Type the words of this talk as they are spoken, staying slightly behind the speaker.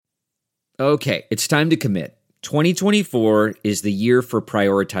Okay, it's time to commit. 2024 is the year for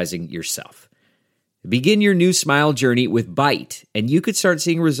prioritizing yourself. Begin your new smile journey with Byte, and you could start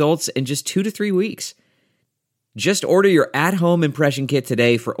seeing results in just 2 to 3 weeks. Just order your at-home impression kit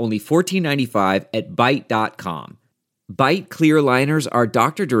today for only $14.95 at Byte.com. Byte clear liners are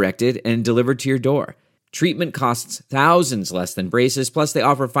doctor-directed and delivered to your door. Treatment costs thousands less than braces, plus they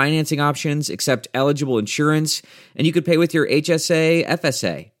offer financing options, accept eligible insurance, and you could pay with your HSA,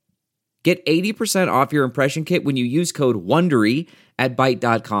 FSA. Get 80% off your impression kit when you use code WONDERY at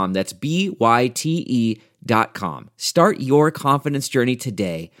Byte.com. That's BYTE.com. Start your confidence journey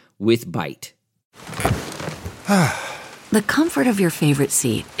today with Byte. The comfort of your favorite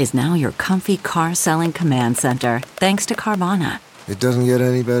seat is now your comfy car-selling command center, thanks to Carvana. It doesn't get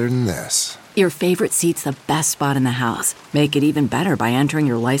any better than this. Your favorite seat's the best spot in the house. Make it even better by entering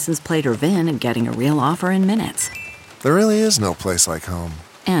your license plate or VIN and getting a real offer in minutes. There really is no place like home.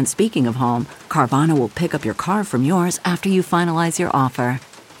 And speaking of home, Carvana will pick up your car from yours after you finalize your offer.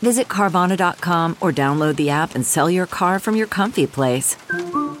 Visit Carvana.com or download the app and sell your car from your comfy place.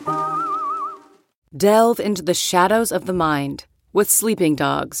 Delve into the shadows of the mind with Sleeping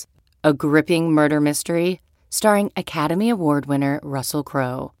Dogs, a gripping murder mystery starring Academy Award winner Russell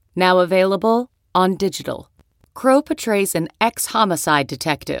Crowe. Now available on digital. Crowe portrays an ex-homicide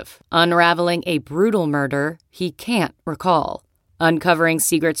detective unraveling a brutal murder he can't recall. Uncovering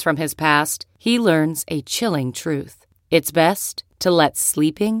secrets from his past, he learns a chilling truth. It's best to let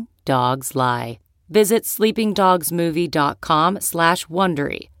sleeping dogs lie. Visit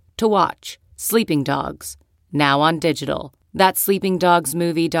sleepingdogsmovie.com/Wondery to watch Sleeping Dogs, now on digital. That's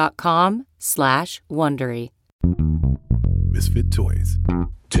sleepingdogsmovie.com/Wondery. Misfit Toys.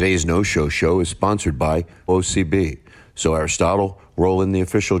 Today's No-Show show is sponsored by OCB. So Aristotle, roll in the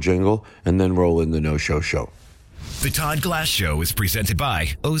official jingle and then roll in the No-Show show. The Todd Glass Show is presented by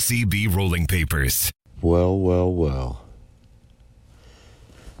OCB Rolling Papers. Well, well, well.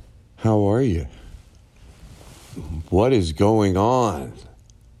 How are you? What is going on?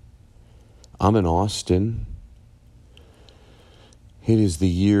 I'm in Austin. It is the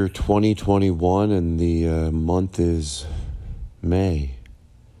year 2021 and the month is May.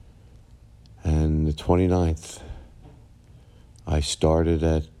 And the 29th, I started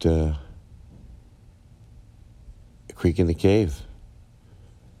at Creek in the Cave.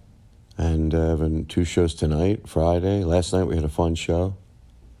 And having 2 shows tonight, Friday. Last night we had a fun show.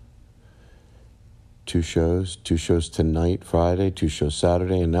 2 shows tonight, Friday, 2 shows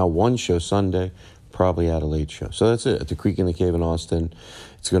Saturday, and now 1 show Sunday, probably at a late show. So that's it, at the Creek in the Cave in Austin.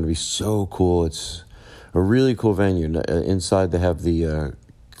 It's going to be so cool. It's a really cool venue. Inside they have the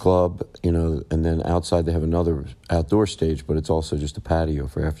club, and then outside they have another outdoor stage, but it's also just a patio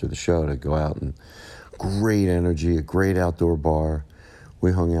for after the show to go out, and great energy, a great outdoor bar.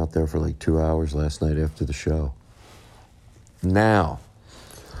 We hung out there for like 2 hours last night after the show. Now,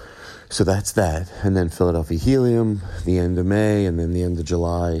 so that's that. And then Philadelphia Helium, the end of May, and then the end of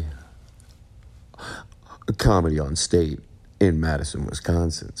July, a Comedy on State in Madison,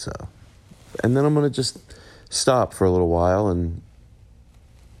 Wisconsin. So, and then I'm going to just stop for a little while and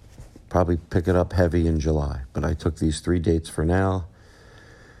probably pick it up heavy in July. But I took these 3 dates for now.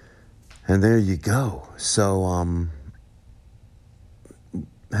 And there you go. So,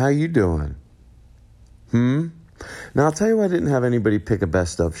 how you doing? Now, I'll tell you why I didn't have anybody pick a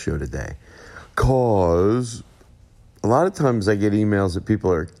best of show today. 'Cause a lot of times I get emails that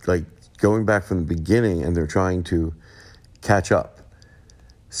people are like going back from the beginning and they're trying to catch up.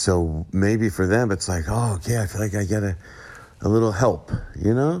 So maybe for them it's like, oh, okay, I feel like I get a little help,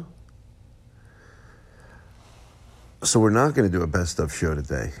 So we're not going to do a best of show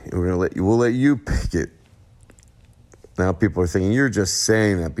today. We'll let you pick it. Now people are thinking, you're just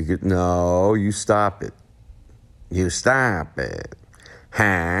saying that because, no, you stop it. You stop it.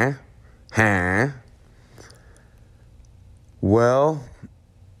 Huh? Well,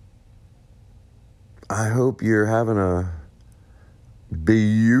 I hope you're having a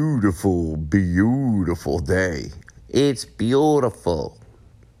beautiful, beautiful day. It's beautiful.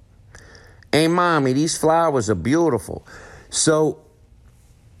 Hey, Mommy, these flowers are beautiful. So,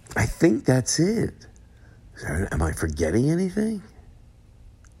 I think that's it. Am I forgetting anything?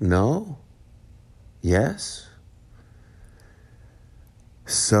 No? Yes?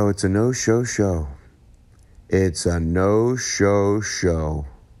 So, it's a no-show show. It's a no-show show.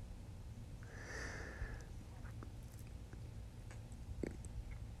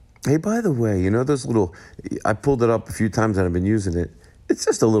 Hey, by the way, those little... I pulled it up a few times and I've been using it. It's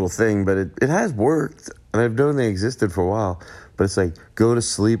just a little thing, but it has worked. And I've known they existed for a while. But it's like, go to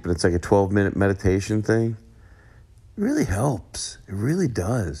sleep, and it's like a 12-minute meditation thing. really helps. It really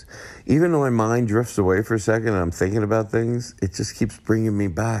does. Even though my mind drifts away for a second and I'm thinking about things, it just keeps bringing me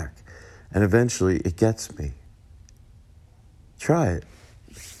back. And eventually it gets me. Try it.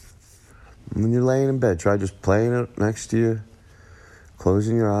 When you're laying in bed, try just playing it next to you,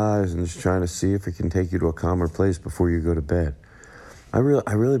 closing your eyes and just trying to see if it can take you to a calmer place before you go to bed. I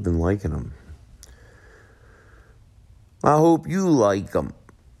really been liking them. I hope you like them.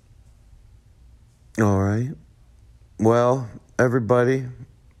 All right. Well, everybody,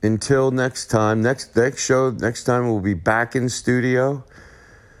 until next time, next time we'll be back in studio.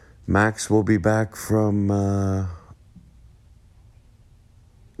 Max will be back from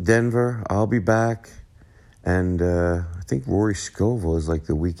Denver. I'll be back. And I think Rory Scovel is like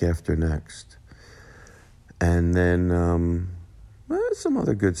the week after next. And then there's some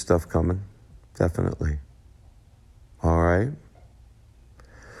other good stuff coming. Definitely. All right.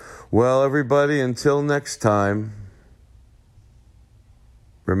 Well, everybody, until next time,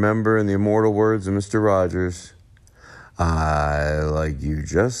 remember, in the immortal words of Mr. Rogers, I like you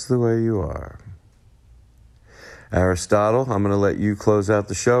just the way you are. Aristotle, I'm going to let you close out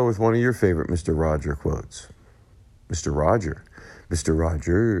the show with one of your favorite Mr. Roger quotes. Mr. Roger. Mr.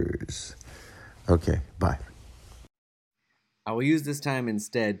 Rogers. Okay, bye. I will use this time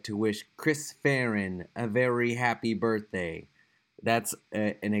instead to wish Chris Farren a very happy birthday. That's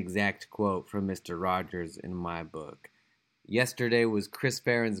an exact quote from Mr. Rogers in my book. Yesterday was Chris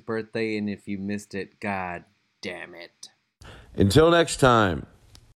Farren's birthday, and if you missed it, God damn it. Until next time.